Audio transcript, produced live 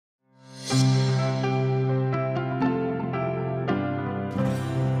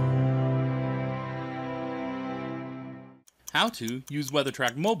How to use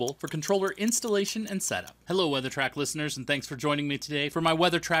WeatherTRAK Mobile for controller installation and setup. Hello WeatherTRAK listeners, and thanks for joining me today for my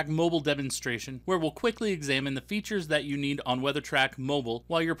WeatherTRAK Mobile demonstration, where we'll quickly examine the features that you need on WeatherTRAK Mobile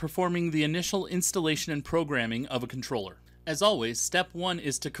while you're performing the initial installation and programming of a controller. As always, step 1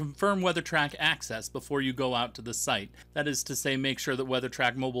 is to confirm WeatherTRAK access before you go out to the site. That is to say, make sure that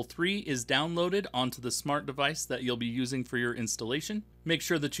WeatherTRAK Mobile 3 is downloaded onto the smart device that you'll be using for your installation. Make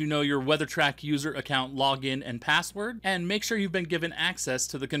sure that you know your WeatherTRAK user account login and password, and make sure you've been given access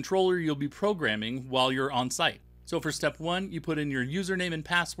to the controller you'll be programming while you're on site. So for step 1, you put in your username and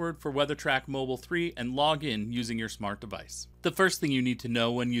password for WeatherTRAK Mobile 3 and log in using your smart device. The first thing you need to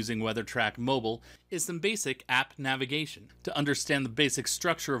know when using WeatherTRAK Mobile is some basic app navigation. To understand the basic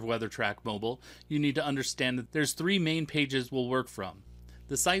structure of WeatherTRAK Mobile, you need to understand that there's 3 main pages we'll work from: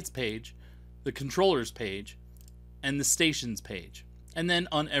 the sites page, the controllers page, and the stations page. And then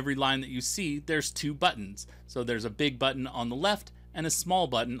on every line that you see, there's 2 buttons. So there's a big button on the left and a small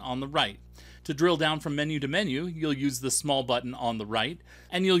button on the right. To drill down from menu to menu, you'll use the small button on the right,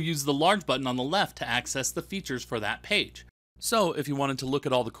 and you'll use the large button on the left to access the features for that page. So if you wanted to look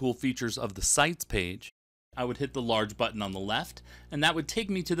at all the cool features of the sites page, I would hit the large button on the left, and that would take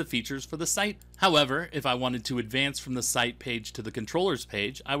me to the features for the site. However, if I wanted to advance from the site page to the controllers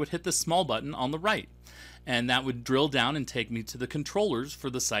page, I would hit the small button on the right, and that would drill down and take me to the controllers for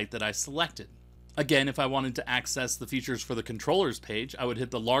the site that I selected. Again, if I wanted to access the features for the controllers page, I would hit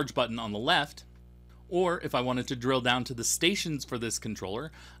the large button on the left, or if I wanted to drill down to the stations for this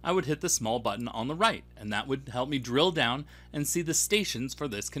controller, I would hit the small button on the right, and that would help me drill down and see the stations for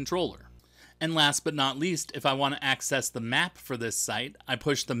this controller. And last but not least, if I want to access the map for this site, I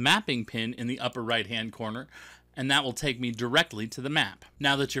push the mapping pin in the upper right hand corner, and that will take me directly to the map.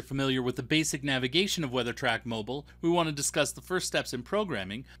 Now that you're familiar with the basic navigation of WeatherTRAK Mobile, we want to discuss the first steps in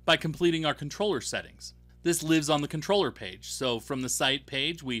programming by completing our controller settings. This lives on the controller page, so from the site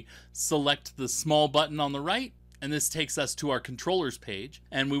page we select the small button on the right, and this takes us to our controllers page,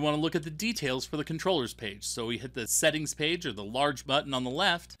 and we want to look at the details for the controllers page. So we hit the settings page, or the large button on the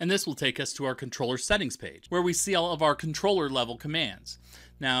left, and this will take us to our controller settings page, where we see all of our controller level commands.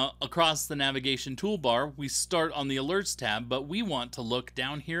 Now, across the navigation toolbar, we start on the Alerts tab, but we want to look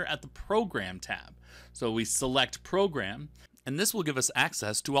down here at the Program tab. So we select Program, and this will give us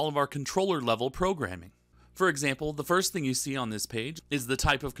access to all of our controller level programming. For example, the first thing you see on this page is the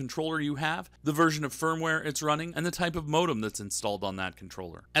type of controller you have, the version of firmware it's running, and the type of modem that's installed on that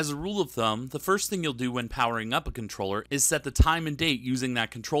controller. As a rule of thumb, the first thing you'll do when powering up a controller is set the time and date using that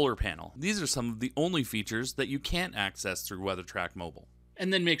controller panel. These are some of the only features that you can't access through WeatherTRAK Mobile.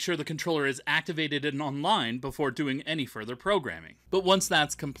 And then make sure the controller is activated and online before doing any further programming. But once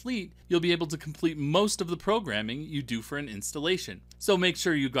that's complete, you'll be able to complete most of the programming you do for an installation. So make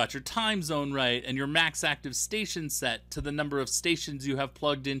sure you got your time zone right and your max active station set to the number of stations you have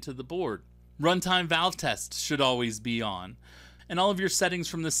plugged into the board. Runtime valve tests should always be on, and all of your settings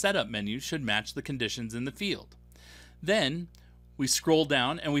from the setup menu should match the conditions in the field. Then, we scroll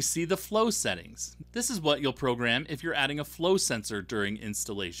down and we see the flow settings. This is what you'll program if you're adding a flow sensor during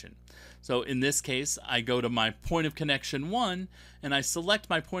installation. So in this case, I go to my point of connection 1 and I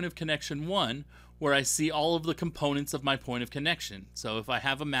select my point of connection 1 where I see all of the components of my point of connection. So if I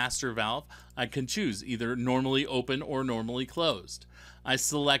have a master valve, I can choose either normally open or normally closed. I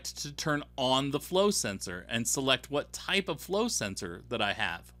select to turn on the flow sensor and select what type of flow sensor that I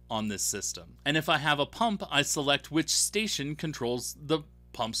have on this system. And if I have a pump, I select which station controls the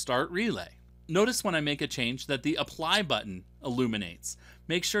pump start relay. Notice when I make a change that the apply button illuminates.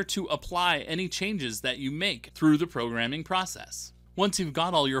 Make sure to apply any changes that you make through the programming process. Once you've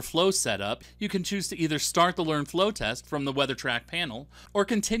got all your flows set up, you can choose to either start the Learn Flow test from the WeatherTRAK panel or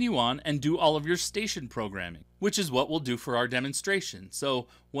continue on and do all of your station programming, which is what we'll do for our demonstration. So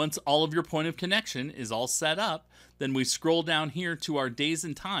once all of your point of connection is all set up, then we scroll down here to our days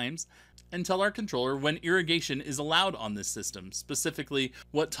and times and tell our controller when irrigation is allowed on this system, specifically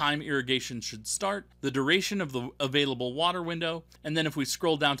what time irrigation should start, the duration of the available water window, and then if we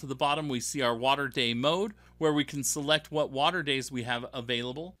scroll down to the bottom, we see our water day mode, where we can select what water days we have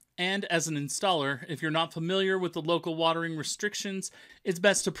available. And as an installer, if you're not familiar with the local watering restrictions, it's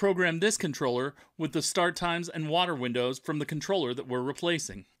best to program this controller with the start times and water windows from the controller that we're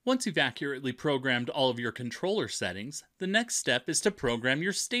replacing. Once you've accurately programmed all of your controller settings, the next step is to program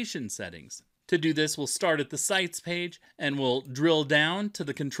your station settings. To do this, we'll start at the sites page and we'll drill down to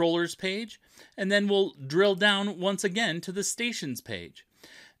the controllers page, and then we'll drill down once again to the stations page.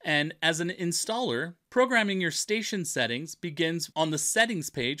 And as an installer, programming your station settings begins on the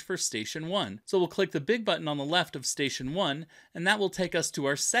settings page for Station 1. So we'll click the big button on the left of Station 1, and that will take us to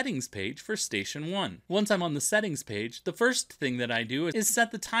our settings page for Station 1. Once I'm on the settings page, the first thing that I do is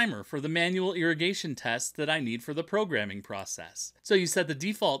set the timer for the manual irrigation test that I need for the programming process. So you set the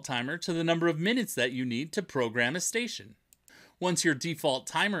default timer to the number of minutes that you need to program a station. Once your default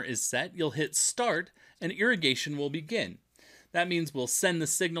timer is set, you'll hit Start, and irrigation will begin. That means we'll send the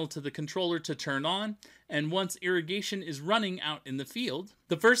signal to the controller to turn on, and once irrigation is running out in the field,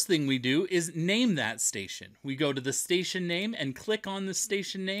 the first thing we do is name that station. We go to the station name and click on the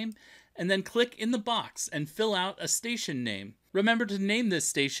station name, and then click in the box and fill out a station name. Remember to name this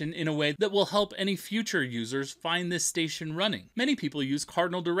station in a way that will help any future users find this station running. Many people use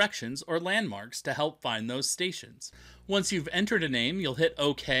cardinal directions or landmarks to help find those stations. Once you've entered a name, you'll hit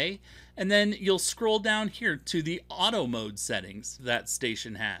OK, and then you'll scroll down here to the auto mode settings that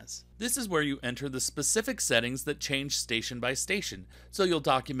station has. This is where you enter the specific settings that change station by station. So you'll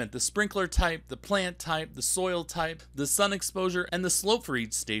document the sprinkler type, the plant type, the soil type, the sun exposure, and the slope for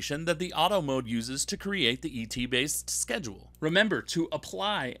each station that the auto mode uses to create the ET-based schedule. Remember to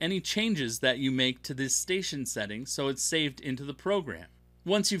apply any changes that you make to this station setting so it's saved into the program.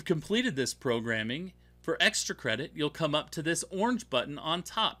 Once you've completed this programming, for extra credit, you'll come up to this orange button on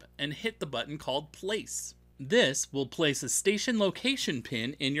top and hit the button called Place. This will place a station location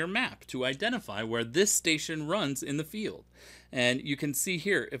pin in your map to identify where this station runs in the field. And you can see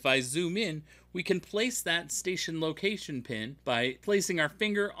here, if I zoom in, we can place that station location pin by placing our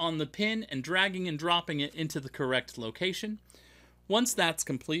finger on the pin and dragging and dropping it into the correct location. Once that's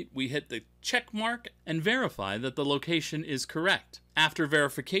complete, we hit the check mark and verify that the location is correct. After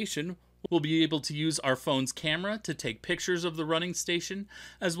verification, we'll be able to use our phone's camera to take pictures of the running station,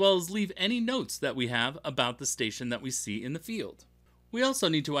 as well as leave any notes that we have about the station that we see in the field. We also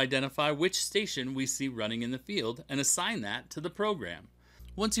need to identify which station we see running in the field and assign that to the program.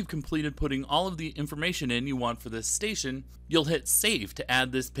 Once you've completed putting all of the information in you want for this station, you'll hit Save to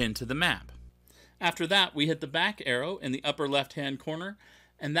add this pin to the map. After that, we hit the back arrow in the upper left-hand corner,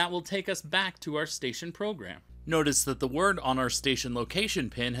 and that will take us back to our station program. Notice that the word on our station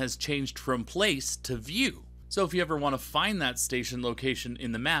location pin has changed from Place to View. So if you ever want to find that station location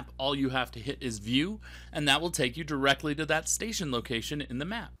in the map, all you have to hit is View, and that will take you directly to that station location in the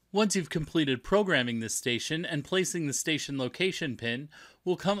map. Once you've completed programming this station and placing the station location pin,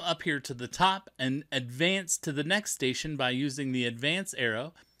 we'll come up here to the top and advance to the next station by using the advance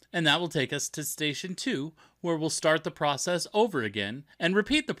arrow, and that will take us to Station 2, where we'll start the process over again and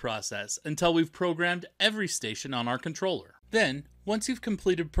repeat the process until we've programmed every station on our controller. Then, once you've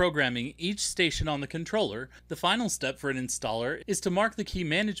completed programming each station on the controller, the final step for an installer is to mark the key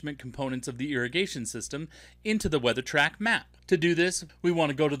management components of the irrigation system into the WeatherTRAK map. To do this, we want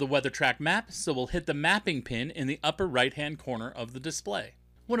to go to the WeatherTRAK map, so we'll hit the mapping pin in the upper right-hand corner of the display.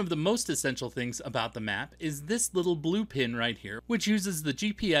 One of the most essential things about the map is this little blue pin right here, which uses the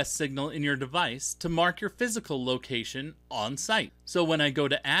GPS signal in your device to mark your physical location on site. So when I go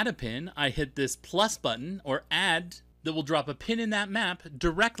to add a pin, I hit this plus button, or add, that will drop a pin in that map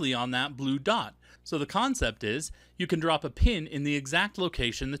directly on that blue dot. So the concept is, you can drop a pin in the exact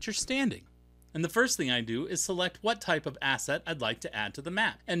location that you're standing. And the first thing I do is select what type of asset I'd like to add to the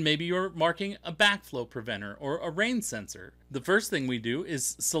map. And maybe you're marking a backflow preventer or a rain sensor. The first thing we do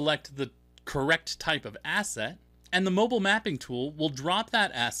is select the correct type of asset, and the mobile mapping tool will drop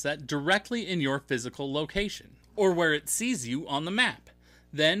that asset directly in your physical location, or where it sees you on the map.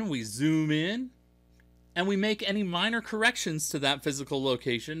 Then we zoom in, and we make any minor corrections to that physical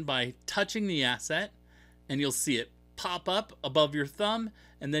location by touching the asset, and you'll see it pop up above your thumb,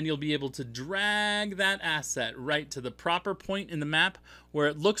 and then you'll be able to drag that asset right to the proper point in the map where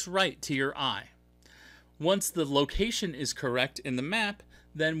it looks right to your eye. Once the location is correct in the map,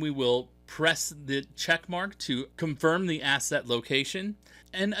 then we will press the check mark to confirm the asset location,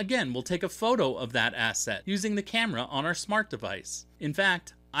 and again, we'll take a photo of that asset using the camera on our smart device. In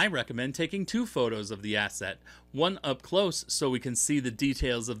fact, I recommend taking 2 photos of the asset, one up close so we can see the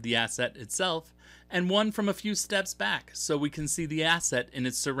details of the asset itself, and one from a few steps back so we can see the asset in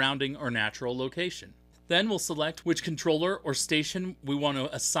its surrounding or natural location. Then we'll select which controller or station we want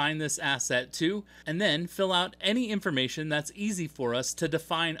to assign this asset to, and then fill out any information that's easy for us to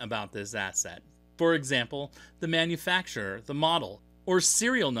define about this asset. For example, the manufacturer, the model, or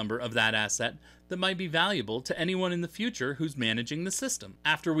serial number of that asset that might be valuable to anyone in the future who's managing the system.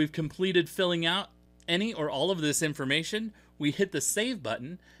 After we've completed filling out any or all of this information, we hit the Save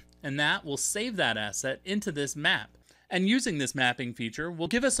button, and that will save that asset into this map. And using this mapping feature will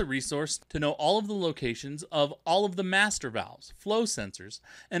give us a resource to know all of the locations of all of the master valves, flow sensors,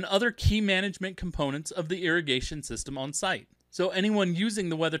 and other key management components of the irrigation system on site. So anyone using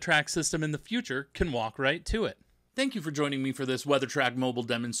the WeatherTRAK system in the future can walk right to it. Thank you for joining me for this WeatherTRAK mobile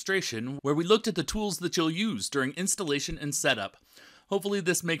demonstration, where we looked at the tools that you'll use during installation and setup. Hopefully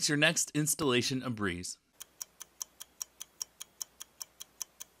this makes your next installation a breeze.